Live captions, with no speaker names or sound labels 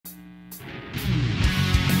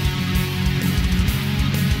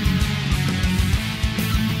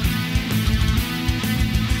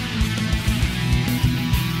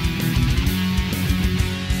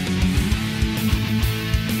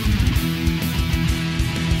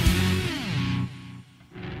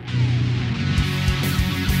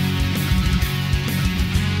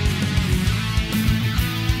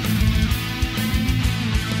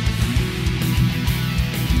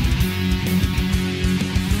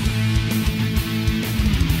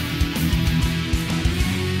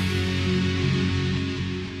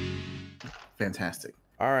Fantastic.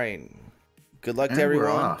 All right. Good luck to And everyone.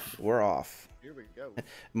 we're off. We're off. Here we go.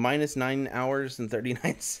 Minus 9 hours and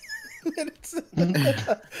 39 minutes.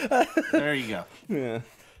 There you go. Yeah.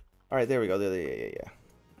 All right, there we go.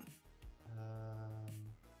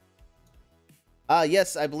 Yeah.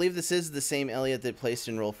 Yes, I believe this is the same Elliot that placed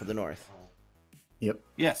in Roll for the North. Yep.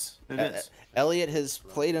 Yes, it is. Elliot has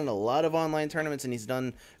played in a lot of online tournaments and he's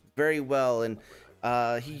done very well. And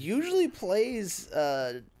he usually plays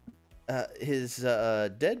his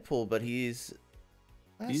Deadpool, but he's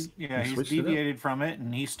deviated from it,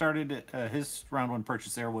 and he started his round one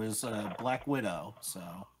purchase there was Black Widow. So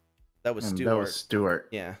that was Stuart. That was Stuart.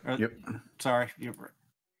 Yeah. Yep. Sorry,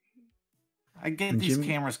 I get these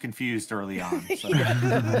cameras confused early on. So.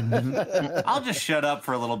 I'll just shut up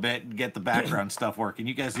for a little bit and get the background stuff working.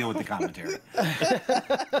 You guys deal with the commentary.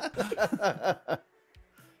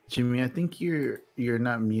 Jimmy, I think you're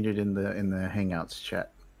not muted in the Hangouts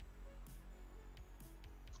chat.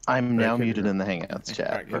 I'm now muted in the Hangouts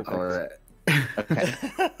chat. All right.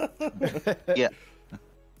 Okay. Yeah.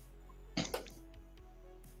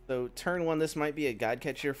 So turn one, this might be a god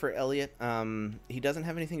catcher for Elliot. He doesn't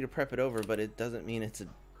have anything to prep it over, but it doesn't mean it's a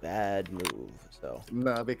bad move. So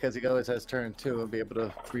No, because he always has turn 2 and be able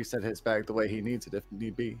to reset his bag the way he needs it if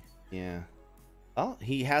need be. yeah. Oh,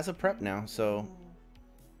 he has a prep now, so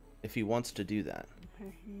if he wants to do that.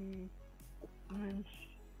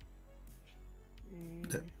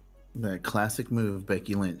 The classic move,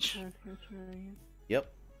 Becky Lynch.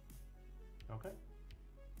 Yep. Okay.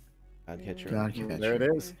 God catcher. God catcher. There it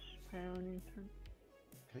is.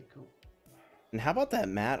 Okay, cool. And how about that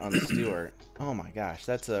mat on Stuart? Oh my gosh,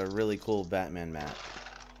 that's a really cool Batman mat.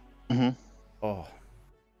 Mm-hmm. Oh.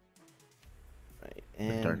 Right.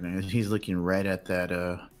 And Dark Knight. He's looking right at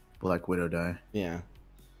that Black Widow die. yeah.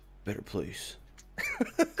 Better place.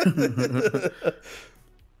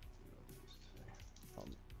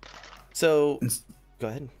 So go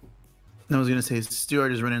ahead. I was gonna say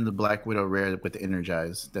Stuart is running the Black Widow rare with the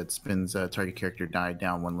Energize that spins target character die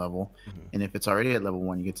down 1 level, and if it's already at level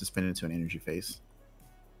 1, you get to spin it into an energy phase.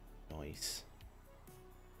 Nice.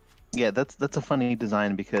 Yeah, that's a funny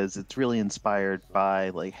design because it's really inspired by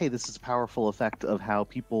like, hey, this is a powerful effect of how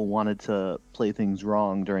people wanted to play things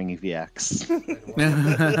wrong during EVX.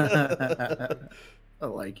 I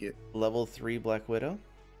like it. Level 3 Black Widow.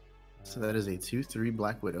 So that is a 2/3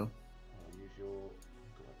 Black Widow.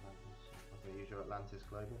 Use your Atlantis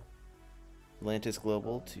Global. Atlantis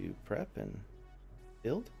Global to prep and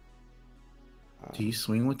build. Do you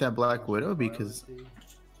swing with that Black Widow? Because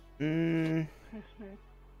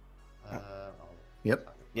Yep.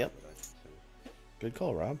 Good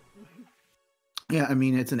call, Rob. Yeah, I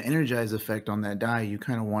mean it's an Energize effect on that die. You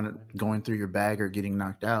kind of want it going through your bag or getting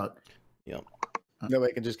knocked out. Yep. That way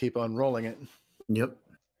I can just keep on rolling it. Yep.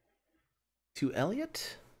 To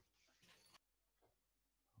Elliot.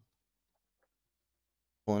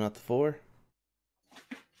 Pulling out the 4.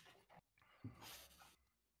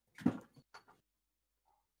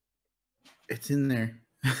 It's in there.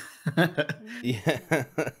 Yeah.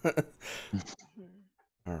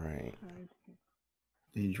 All right.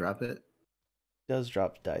 Did you drop it? Does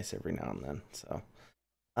drop dice every now and then.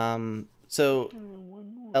 So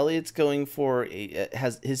Elliot's going for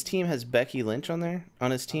his team has Becky Lynch on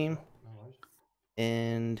his team,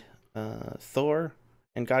 and Thor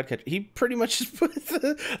and Godcatcher. He pretty much just put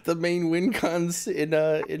the main win cons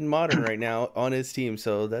in modern right now on his team.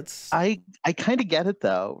 So that's I kind of get it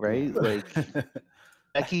though, right? Like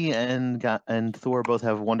Becky and Thor both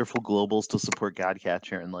have wonderful globals to support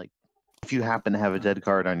Godcatcher, and like if you happen to have a dead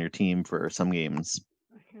card on your team for some games,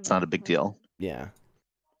 it's not a big deal. yeah.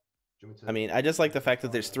 I mean, I just like the fact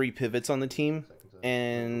that there's 3 pivots on the team,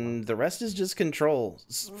 and the rest is just control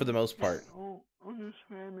for the most part. I'll just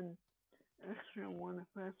grab an extra 1 if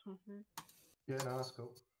that's okay. Yeah, no, that's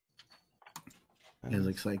cool. It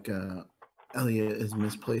looks like Elliot has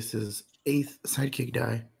misplaced his 8th sidekick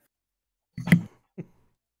die.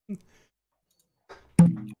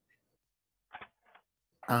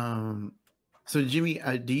 So Jimmy,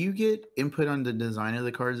 do you get input on the design of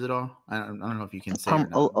the cards at all? I don't know if you can say or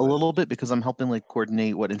not, a little bit, because I'm helping like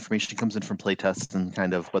coordinate what information comes in from playtests and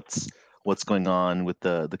kind of what's going on with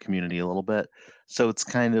the community a little bit. So it's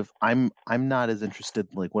kind of I'm not as interested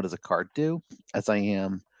in like what does a card do as I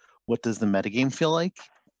am what does the metagame feel like.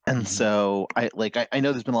 And so I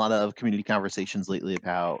know there's been a lot of community conversations lately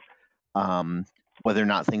about whether or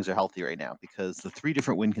not things are healthy right now, because the 3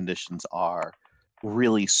 different win conditions are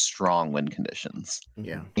really strong win conditions.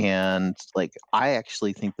 Yeah. And like I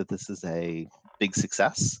actually think that this is a big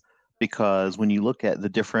success, because when you look at the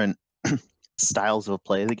different styles of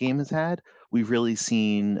play the game has had, we've really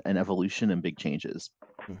seen an evolution and big changes.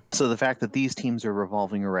 So the fact that these teams are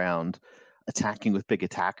revolving around attacking with big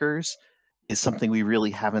attackers is something we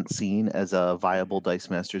really haven't seen as a viable Dice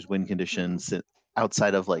Masters win condition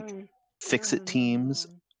outside of like fix-it teams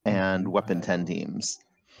and weapon 10 teams.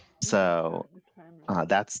 So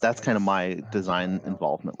that's kind of my design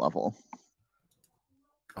involvement level.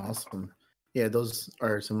 Awesome. Yeah, those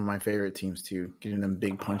are some of my favorite teams too. Getting them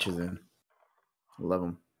big punches in. I love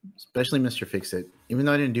them. Especially Mr. Fix-It. Even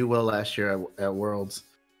though I didn't do well last year at Worlds,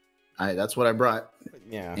 that's what I brought.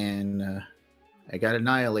 Yeah. And I got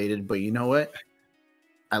annihilated, but you know what?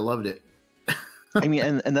 I loved it. I mean,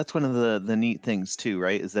 and that's one of the neat things too,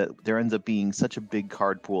 right? Is that there ends up being such a big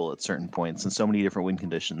card pool at certain points and so many different win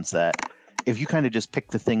conditions that if you kind of just pick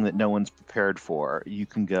the thing that no one's prepared for, you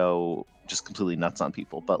can go just completely nuts on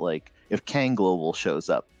people. But like if Kang Global shows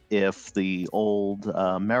up, if the old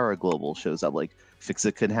Mera Global shows up, like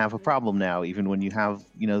Fix-It could have a problem now, even when you have,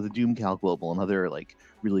 you know, the Doomcal Global and other like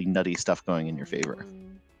really nutty stuff going in your favor.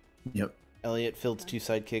 Yep. Elliot fields 2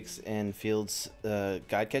 sidekicks and fields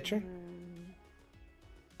God Catcher.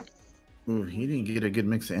 Ooh, he didn't get a good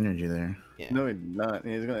mix of energy there. Yeah. No, he's not.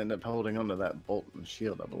 He's going to end up holding onto that bolt and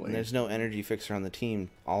shield, I believe. And there's no energy fixer on the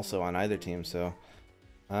team, also on either team, so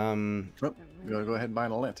Go ahead and buy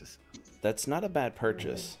an Atlantis. that's not a bad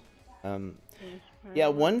purchase. Yeah,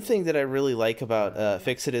 one thing that I really like about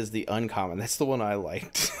Fix-It is the uncommon. That's the one I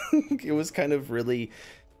liked. It was kind of really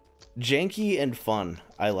janky and fun.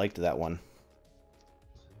 I liked that one.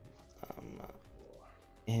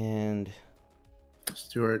 And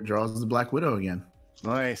Stuart draws the Black Widow again.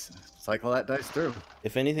 Nice. Cycle that dice through.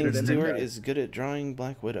 if anything, Good Stuart energy. is good at drawing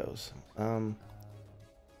Black Widows. The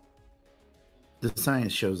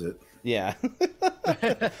science shows it. Yeah.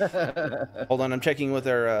 Hold on, I'm checking with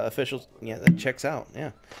our officials. Yeah, that checks out.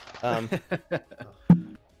 Yeah. Oh,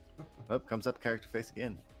 comes up character face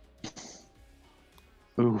again.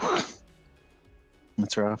 Ooh,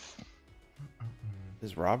 that's rough.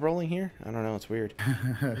 Is Rob rolling here? I don't know. It's weird.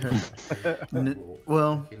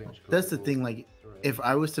 Well, that's the thing. Like, if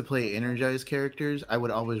I was to play energized characters, I would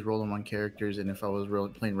always roll them on characters, and if I was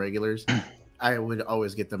playing regulars, I would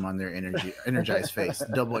always get them on their energized face,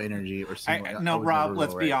 double energy or single. No, I would Rob, never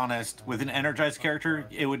let's roll be right. honest. With an energized character,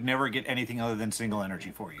 it would never get anything other than single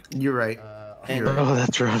energy for you. You're right. And, Oh,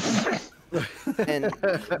 that's rough. and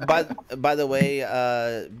by the way,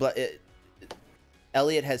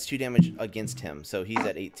 Elliot has 2 damage against him, so he's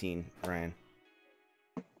at 18. Ryan.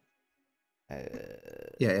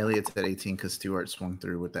 Yeah, Elliot's at 18 because Stuart swung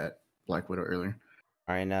through with that Black Widow earlier.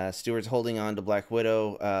 All right, Stuart's holding on to Black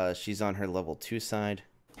Widow. She's on her level 2 side.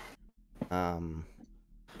 Yeah,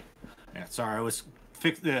 sorry, I was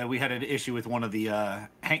we had an issue with one of the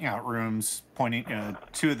hangout rooms pointing,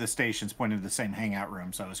 2 of the stations pointing to the same hangout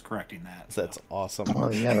room, so I was correcting that. That's awesome.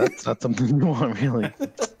 Well, yeah, that's not something you want, really.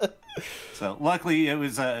 So luckily, it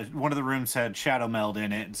was one of the rooms had Shadow Meld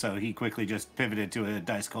in it, and so he quickly just pivoted to a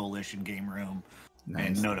Dice Coalition game room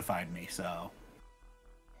and notified me. So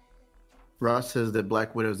Ross says that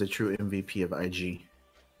Black Widow is the true MVP of IG.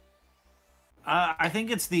 I think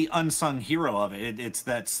it's the unsung hero of it. It's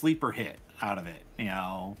that sleeper hit out of it. You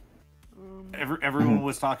know, everyone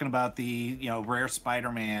was talking about the rare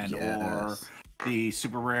Spider-Man or the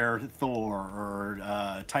super rare Thor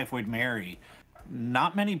or Typhoid Mary.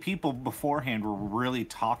 Not many people beforehand were really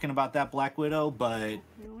talking about that Black Widow, but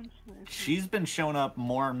she's been showing up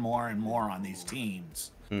more and more and more on these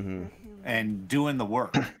teams and doing the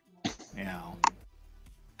work.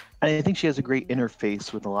 I think she has a great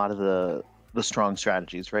interface with a lot of the strong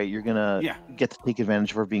strategies, right? You're gonna get to take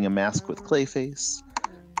advantage of her being a mask with Clayface.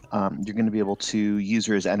 You're gonna be able to use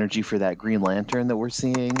her as energy for that Green Lantern that we're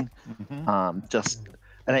seeing. And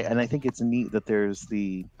I think it's neat that there's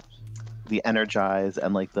the energize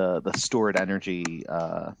and like the stored energy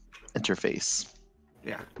interface.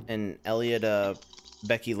 Yeah. And Elliot,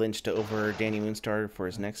 Becky Lynch to over Danny Moonstar for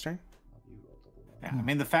his next turn. Yeah, I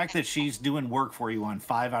mean the fact that she's doing work for you on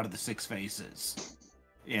 5 out of the 6 faces.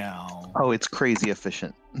 Oh, it's crazy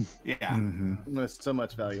efficient. Yeah. There's so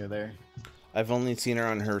much value there. I've only seen her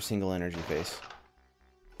on her single energy face.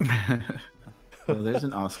 Well, there's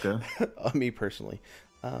an Oscar. Me personally.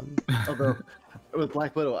 Although with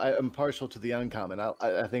Black Widow, I'm partial to the uncommon.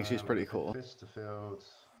 I think she's pretty cool.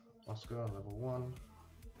 Oscar on level 1.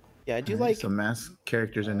 Yeah, I do like. So mask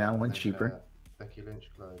characters are now one cheaper. Becky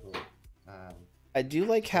Lynch global. I do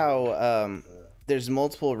like how there's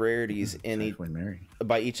multiple rarities in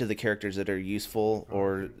by each of the characters that are useful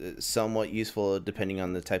or somewhat useful depending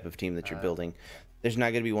on the type of team that you're building. There's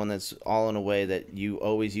not going to be one that's all in a way that you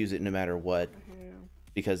always use it no matter what.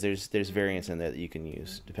 because there's variants in there that you can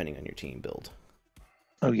use depending on your team build.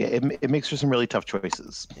 Oh yeah, it makes for some really tough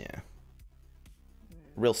choices. Yeah.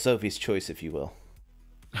 Real Sophie's choice, if you will.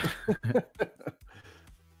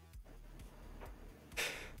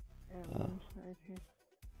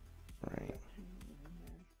 Right.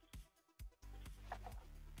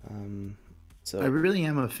 So I really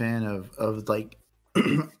am a fan of like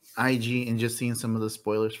IG and just seeing some of the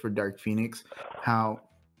spoilers for Dark Phoenix. How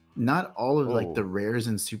not all of like the rares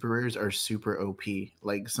and super rares are super OP.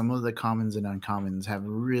 Like some of the commons and uncommons have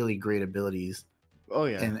really great abilities. Oh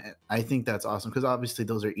yeah. And I think that's awesome because obviously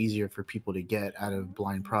those are easier for people to get out of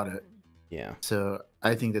blind product. yeah. So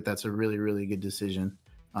I think that that's a really, really good decision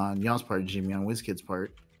on y'all's part, Jimmy, on WizKids'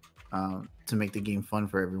 part, to make the game fun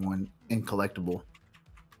for everyone and collectible.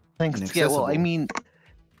 Thanks. And Yeah, well, I accessible. mean,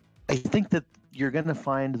 I think that you're going to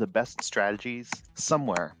find the best strategies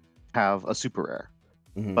somewhere have a super rare,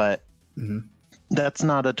 Mhm. but Mhm. that's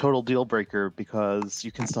not a total deal breaker because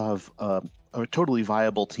you can still have a totally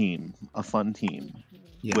viable team, a fun team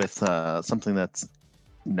Yeah. with something that's,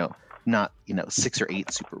 not 6 or 8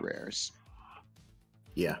 super rares.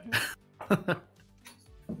 Yeah.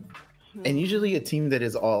 And usually a team that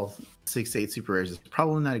is all 6-8 super rares is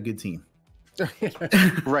probably not a good team.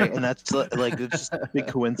 Right, and that's like it's just a big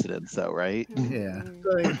coincidence, though, right? Yeah.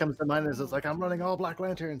 The thing that comes to mind is it's like I'm running all Black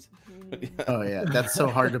Lanterns. Oh yeah, that's so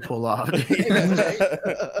hard to pull off.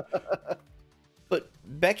 But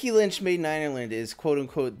Becky Lynch Maiden Ireland is quote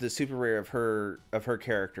unquote the super rare of her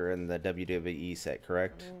character in the WWE set,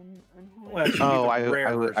 correct? Well, it should be Oh, the I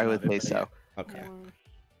rare would version of say it, but so. Okay.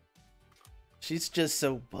 She's just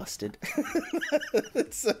so busted.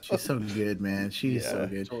 She's so good, man. She's so Yeah.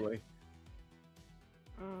 good. Totally.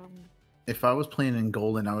 If I was playing in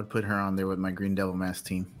Golden, I would put her on there with my Green Devil Mask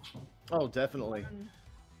team Oh, definitely.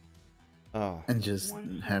 Oh, and just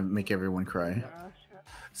make everyone cry.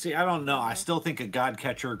 See, I don't know. I still think a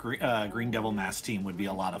Godcatcher Green Devil Mask team would be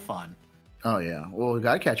a lot of fun. Oh yeah. Well,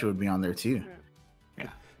 Godcatcher would be on there too.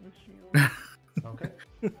 Yeah. Okay.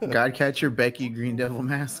 Godcatcher, Becky, Green Devil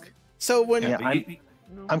Mask. so when Yeah, but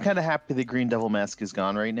I'm kind of happy the Green Devil Mask is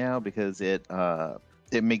gone right now because it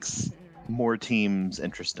makes more teams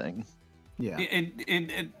interesting. Yeah.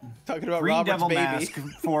 talking about Green Robert's Devil baby, Mask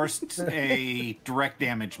forced a direct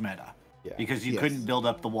damage meta Yeah. because you Yes. couldn't build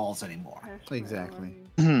up the walls anymore. Exactly.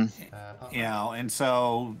 You know, and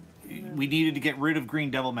so we needed to get rid of Green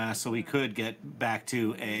Devil Mask so we could get back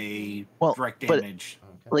to a Well, direct but- damage.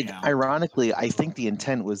 Like, Yeah. ironically, I think the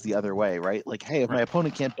intent was the other way, right? Like, hey, if my Right.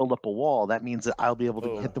 opponent can't build up a wall, that means that I'll be able to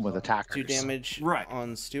Oh. hit them with attackers. 2 damage Right.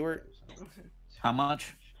 on Stewart. How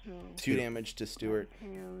much? 2 damage to Stewart.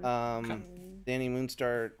 Danny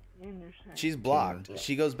Moonstar, she's blocked. Okay.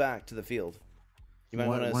 She goes back to the field. You might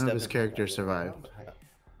want to One step of his in. characters survived.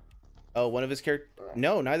 Oh, one of his characters.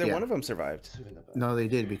 No, neither Yeah. one of them survived. No, they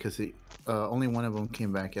did because only one of them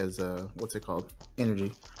came back as what's it called?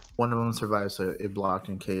 Energy. One of them survived, so it blocked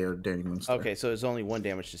and KO'd Danny Moonstar. Okay, so it's only 1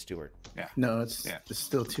 damage to Stewart. No, it's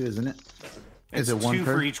still 2, isn't it? It's Is it 1 2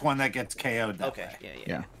 per? for each one that gets KO'd. That Okay, way.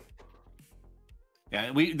 yeah.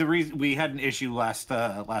 Yeah, the reason we had an issue last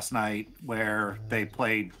night where they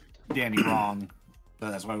played Danny wrong,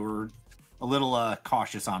 so that's why we were a little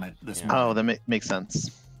cautious on it this morning. Oh, that makes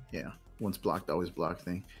sense. Yeah, once blocked, always blocked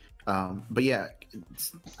thing. But yeah,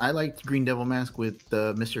 I liked Green Devil Mask with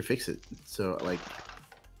Mr. Fix It. So like,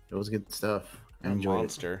 it was good stuff. I A enjoyed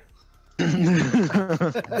monster.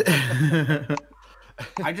 it.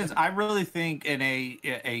 I really think in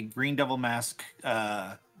a Green Devil Mask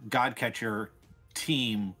Godcatcher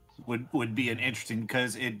team would be an interesting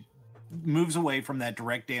because it moves away from that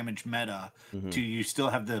direct damage meta to you still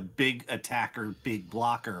have the big attacker, big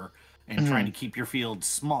blocker, and trying to keep your field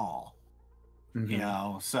small. You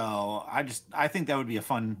know, so I think that would be a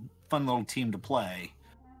fun little team to play.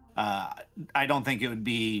 I don't think it would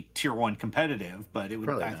be tier 1 competitive, but it would.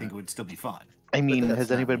 Probably I not. think it would still be fun. I mean, that's has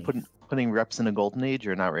not anybody me. putting reps in a Golden Age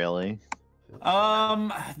or not really?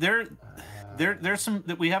 There's some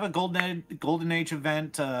that we have a Golden Age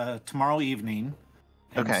event tomorrow evening.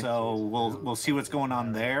 And Okay. so we'll see what's going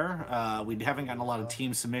on there. We haven't gotten a lot of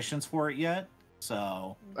team submissions for it yet.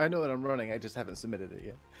 So I know that I'm running. I just haven't submitted it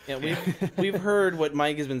yet. Yeah, we've heard what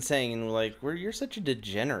Mike has been saying, and we're like, you're such a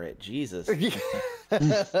degenerate, Jesus.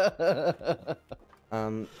 I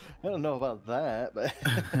Um, don't know about that, but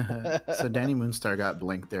So Danny Moonstar got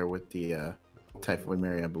blinked there with the Typhoid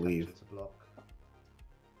Mary, I believe. It's a block.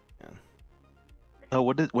 Oh,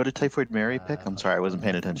 what did Typhoid Mary pick? I'm sorry, I wasn't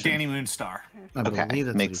paying attention. Danny Moonstar. I Okay, believe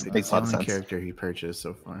that's makes- what he, makes that's a lot the of only sense. character he purchased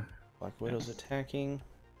so far. Black Widow's attacking.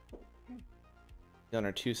 On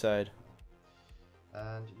our 2 side.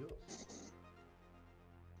 And yours.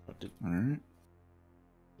 All right.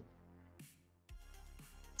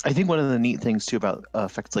 I think one of the neat things too about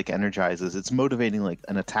effects like Energize is it's motivating like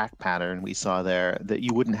an attack pattern we saw there that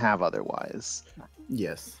you wouldn't have otherwise.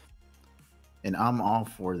 Yes. And I'm all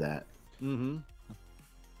for that. Mm-hmm.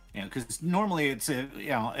 You know, because normally it's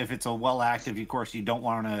if it's a well active, of course you don't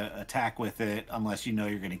want to attack with it unless you know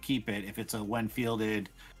you're going to keep it. If it's a when fielded,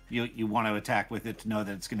 you want to attack with it to know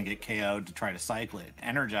that it's going to get KO'd to try to cycle it.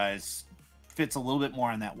 Energize fits a little bit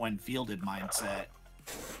more in that when fielded mindset.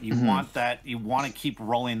 You want that. You want to keep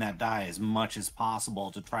rolling that die as much as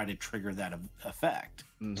possible to try to trigger that effect.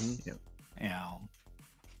 Mm-hmm. Yep. You know,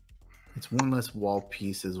 It's one less wall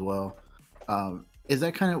piece as well. Was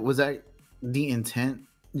that the intent,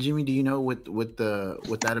 Jimmy? Do you know with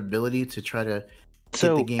that ability to try to get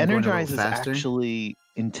the game Energize going a little faster? is actually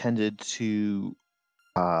intended to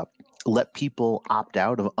let people opt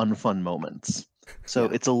out of unfun moments. So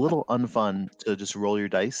Yeah. it's a little unfun to just roll your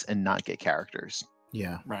dice and not get characters.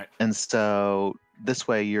 Yeah. right? And so this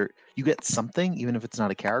way you get something even if it's not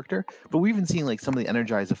a character. But we've been seeing like some of the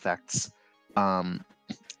Energize effects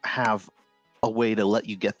have a way to let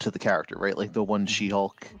you get to the character, right? Like the one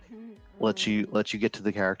She-Hulk lets you get to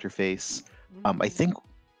the character face. I think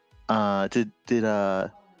did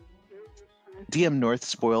DM North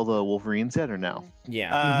spoil the Wolverines yet or no?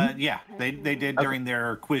 Yeah. Yeah, they did during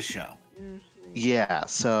their quiz show. Yeah,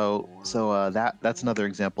 so that's another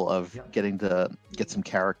example of getting to get some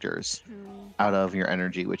characters out of your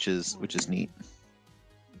energy, which is neat.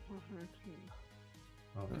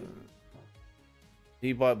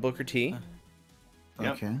 You bought Booker T,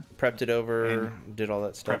 Yep. Okay. prepped it over, did all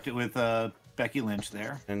that stuff, Prepped it with Becky Lynch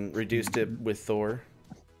there. and reduced it with Thor.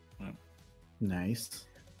 Nice.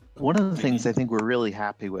 One of the things I think we're really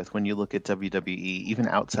happy with when you look at WWE, even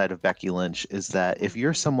outside of Becky Lynch, is that if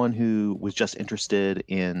you're someone who was just interested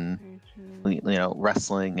in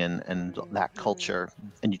wrestling and that culture,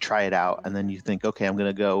 and you try it out, and then you think, okay, I'm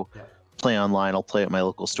gonna go play online. I'll play at my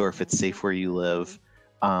local store if it's safe where you live.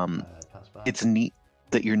 It's neat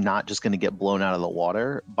that you're not just going to get blown out of the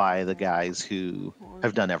water by the guys who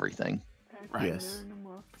have done everything. Right. Yes.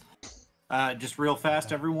 Just real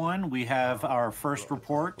fast, everyone. We have our first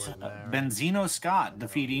report. Benzino Scott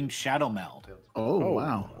defeating Shadow Meld. Oh,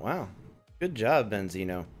 wow. Wow. Good job,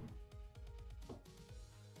 Benzino.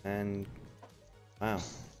 And wow.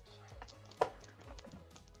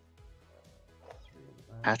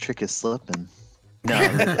 Patrick is slipping. No.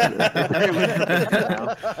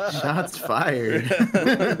 Shots fired.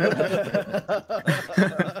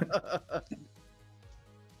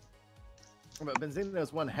 But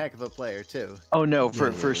Benzino's one heck of a player too. Oh no,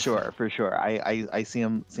 Yeah, for sure. I see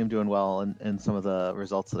him doing well in some of the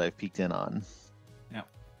results that I've peeked in on. Yep.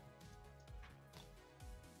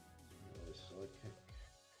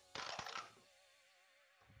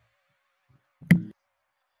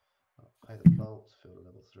 Play the Bolt, field a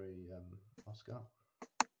level 3 Oscar. All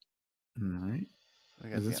right. We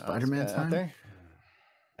got Is it the Spider-Man Oscar out time? there.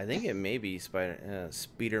 I think it may be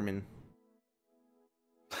Spiderman.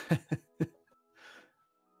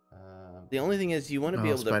 The only thing is you want to be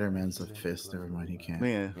able to. Spider-Man's a fist. Never mind, he can't.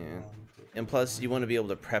 Yeah. Yeah. And plus, you want to be able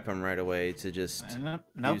to prep him right away to just. Nope,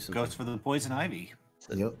 something. goes for the Poison Ivy.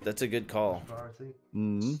 Yep. That's a good call. Priority.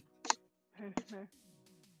 Mm-hmm. And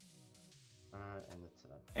it's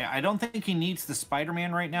Yeah, I don't think he needs the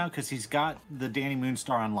Spider-Man right now because he's got the Danny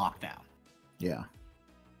Moonstar on lockdown. Yeah.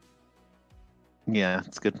 Yeah,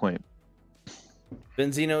 that's a good point.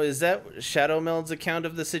 Benzino, is that Shadow Meld's account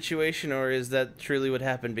of the situation, or is that truly what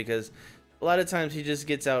happened? Because a lot of times he just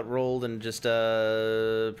gets out rolled and just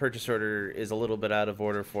purchase order is a little bit out of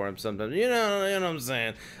order for him sometimes. You know what I'm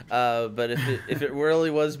saying? But if it really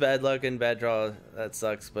was bad luck and bad draw, that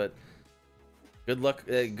sucks. But good luck,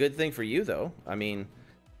 good thing for you though. I mean,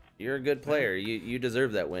 you're a good player. You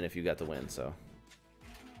deserve that win if you got the win. So.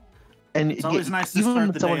 And It's always nice to even start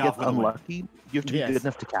when the someone day gets off with a win. unlucky, you have to be Yes. good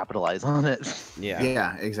enough to capitalize on it. Yeah.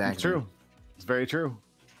 Yeah, exactly. It's true. It's very true.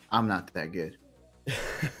 I'm not that good. I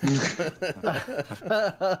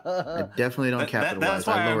definitely don't capitalize. That's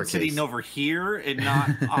why I I'm lowercase. sitting over here and not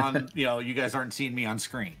on, you guys aren't seeing me on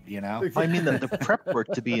screen, you know? I mean, the prep work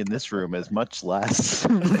to be in this room is much less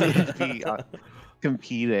than to be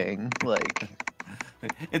competing. Like,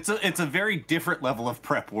 It's a very different level of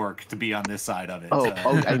prep work to be on this side of it.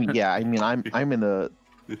 I mean, yeah. I mean, I'm in the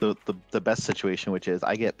best situation, which is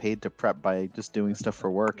I get paid to prep by just doing stuff for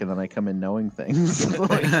work, and then I come in knowing things.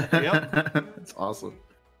 Yep. It's awesome.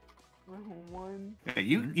 Yeah,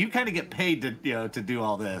 you kind of get paid to do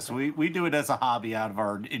all this. We do it as a hobby out of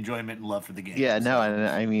our enjoyment and love for the game. Yeah, no, and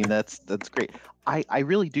I mean that's great. I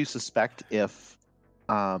really do suspect if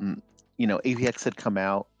AVX had come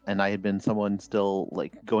out and I had been someone still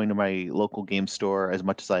like going to my local game store as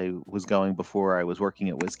much as I was going before I was working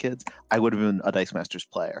at Wizkids, I would have been a Dice Masters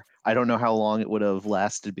player. I don't know how long it would have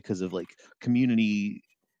lasted because of like community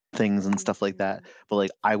things and stuff like that, but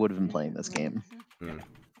like I would have been playing this game.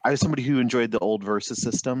 I was somebody who enjoyed the old versus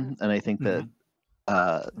system, and I think that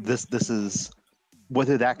this is,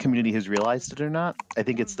 whether that community has realized it or not, I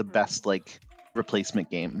think it's the best like replacement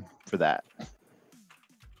game for that.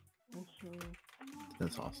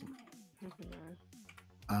 That's awesome.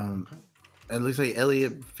 It looks like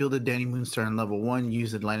Elliot fielded Danny Moonstar on level 1,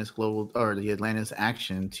 used Atlantis Global or the Atlantis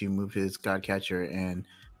action to move his Godcatcher and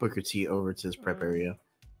Booker T over to his prep area.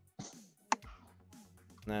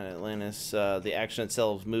 Not Atlantis. The action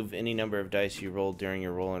itself, move any number of dice you rolled during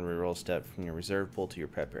your roll and reroll step from your reserve pool to your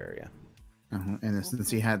prep area. And since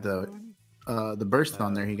he had the burst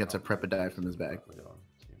on there, he gets a prep a die from his bag.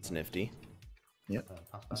 It's nifty. Yep.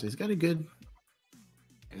 So he's got a good.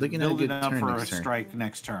 Looking Build at a good it up turn for a next turn. strike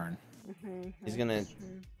next turn. He's gonna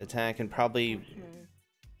attack and probably,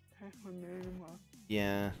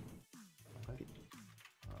 yeah.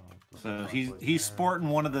 So he's sporting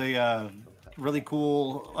one of the really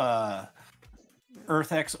cool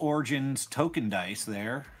Earth X Origins token dice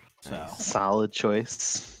there. So Solid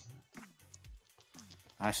choice.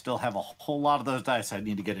 I still have a whole lot of those dice I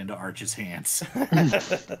need to get into Arch's hands.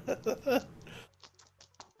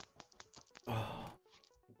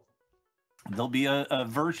 There'll be a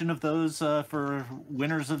version of those for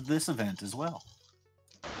winners of this event as well.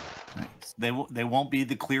 Nice. They won't be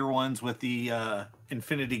the clear ones with the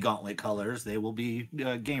Infinity Gauntlet colors. They will be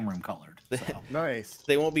game room colored. So. Nice.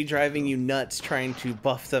 They won't be driving you nuts trying to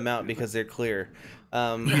buff them out because they're clear.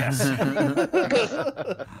 Yes.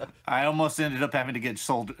 I almost ended up having to get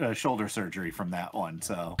shoulder surgery from that one.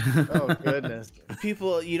 So. Oh goodness.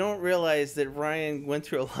 People, you don't realize that Ryan went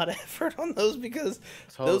through a lot of effort on those because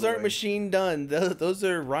those aren't Totally. machine done. Those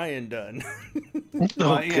are Ryan done.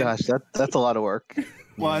 Oh yeah. gosh, that's a lot of work.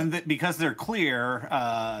 Well, and because they're clear,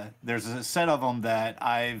 there's a set of them that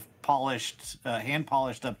I've polished, hand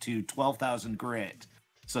polished up to 12,000 grit,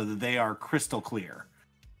 so that they are crystal clear.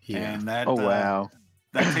 Yeah. And that Oh wow.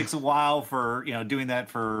 that takes a while for doing that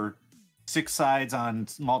for 6 sides on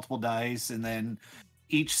multiple dice, and then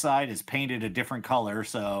each side is painted a different color.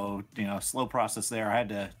 So slow process there. I had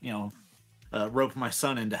to rope my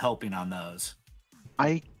son into helping on those.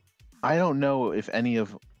 I don't know if any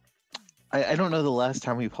of I don't know the last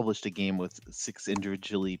time we published a game with 6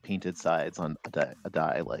 individually painted sides on a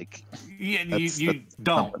die. Like, Yeah, that's you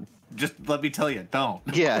don't. something. Just let me tell you, don't.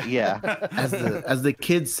 Yeah. As the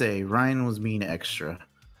kids say, Ryan was being extra.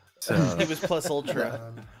 So He was plus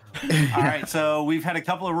ultra. All right, so we've had a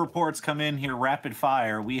couple of reports come in here rapid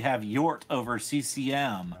fire. We have Yort over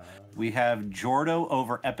CCM. We have Jordo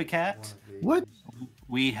over Epicat. what?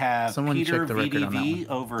 We have Someone Peter check the record on that VDV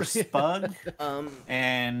over Spug.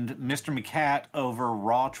 And Mr. McCat over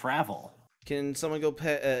Raw Travel. Can someone go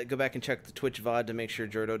back and check the Twitch VOD to make sure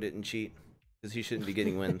Jordo didn't cheat? Because he shouldn't be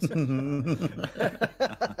getting wins.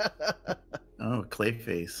 Oh,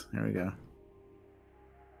 Clayface. There we go.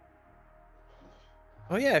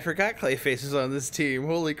 Oh yeah, I forgot Clayface is on this team.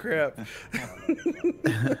 Holy crap. I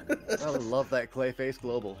love that Clayface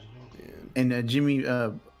Global. And Jimmy,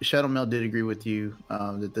 Shadow Mel did agree with you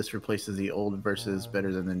that this replaces the old versus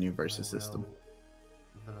better than the new versus system.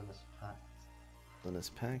 Villainous Pact. Villainous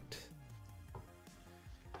Pact.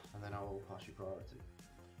 And then I will pass you priority.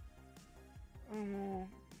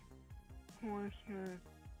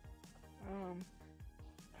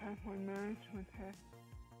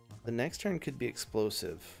 The next turn could be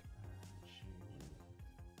explosive.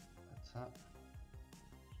 Attack.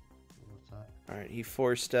 Full attack. Alright, he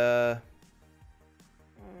forced the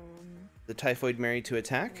Typhoid Mary to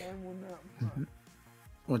attack.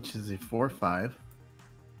 Which is a 4/5.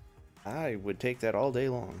 I would take that all day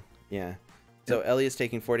long. Yeah. So Elliot's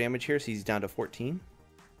taking 4 damage here, so he's down to 14.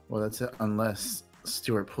 Well, that's it, unless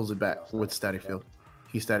Stuart pulls it back with static field.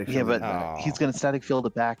 He's static Yeah, field. but Oh. he's gonna static field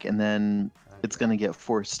it back, and then it's gonna get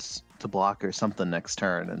forced to block or something next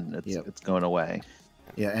turn, and it's going away.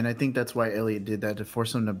 Yeah, and I think that's why Elliot did that, to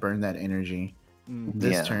force him to burn that energy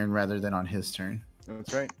this Yeah. turn rather than on his turn.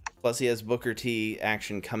 That's right. Plus he has Booker T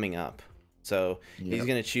action coming up. So he's Yep.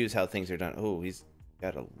 going to choose how things are done. Oh, he's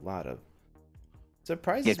got a lot of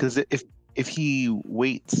surprises. Yeah, because if he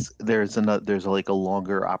waits, there's like a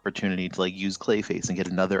longer opportunity to like use Clayface and get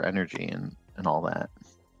another energy and all that.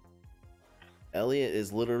 Elliot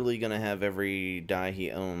is literally going to have every die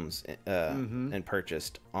he owns and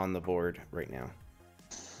purchased on the board right now.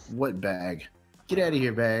 What bag? Get out of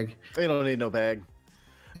here, bag. They don't need no bag.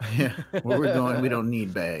 Yeah, where we're going, we don't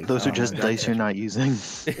need bags. Those are Oh, just God, dice you're not using.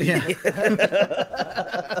 Yeah.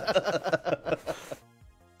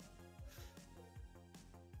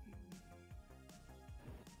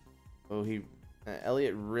 Oh,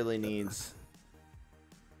 Elliot really needs.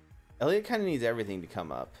 Elliot kind of needs everything to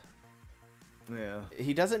come up. Yeah.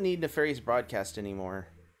 He doesn't need Nefarious Broadcast anymore.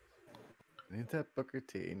 Needs that Booker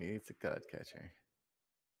T. Needs a God Catcher.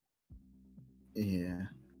 Yeah.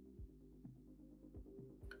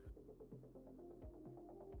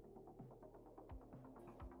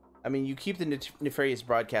 I mean, you keep the Nefarious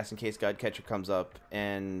Broadcast in case Godcatcher comes up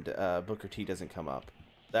and Booker T doesn't come up.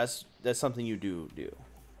 That's something you do.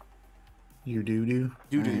 You do. Do.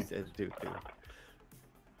 Alright. Do.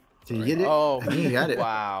 Did you get it? Oh, I think you got it.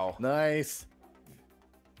 Wow. Nice.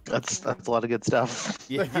 That's a lot of good stuff.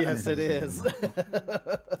 Yeah. Yes, it is.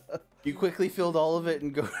 You quickly filled all of it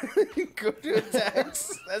and go to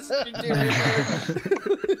attacks. That's what you do right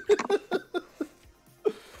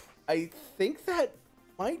there. I think that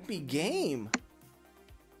might be game.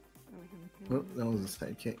 Oh, that was a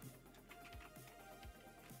sidekick.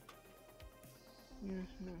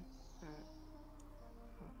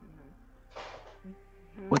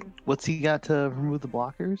 What's he got to remove the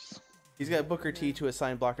blockers? He's got Booker T to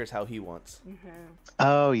assign blockers how he wants.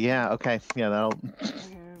 Oh yeah, okay, yeah, that'll.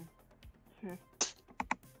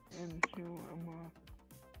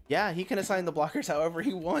 Yeah, he can assign the blockers however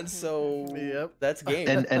he wants. So Yep. that's game.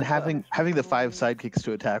 And having the 5 sidekicks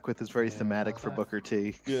to attack with is very thematic for Booker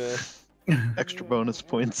T. Yeah. Extra bonus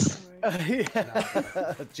points.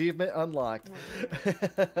 Yeah. Achievement unlocked.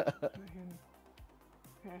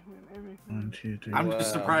 1, 2, 3. I'm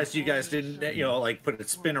just surprised you guys didn't, like put a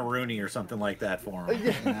spin-a-rooney or something like that for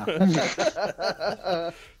him.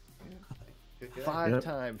 Five Yep,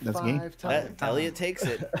 times. that's Five times. Elliot takes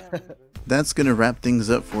it. That's going to wrap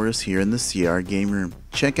things up for us here in the CR Game Room.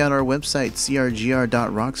 Check out our website,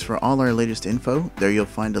 crgr.rocks, for all our latest info. There you'll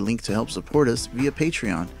find a link to help support us via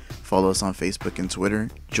Patreon. Follow us on Facebook and Twitter.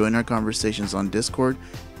 Join our conversations on Discord.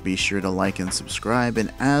 Be sure to like and subscribe.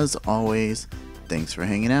 And as always, thanks for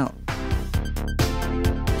hanging out.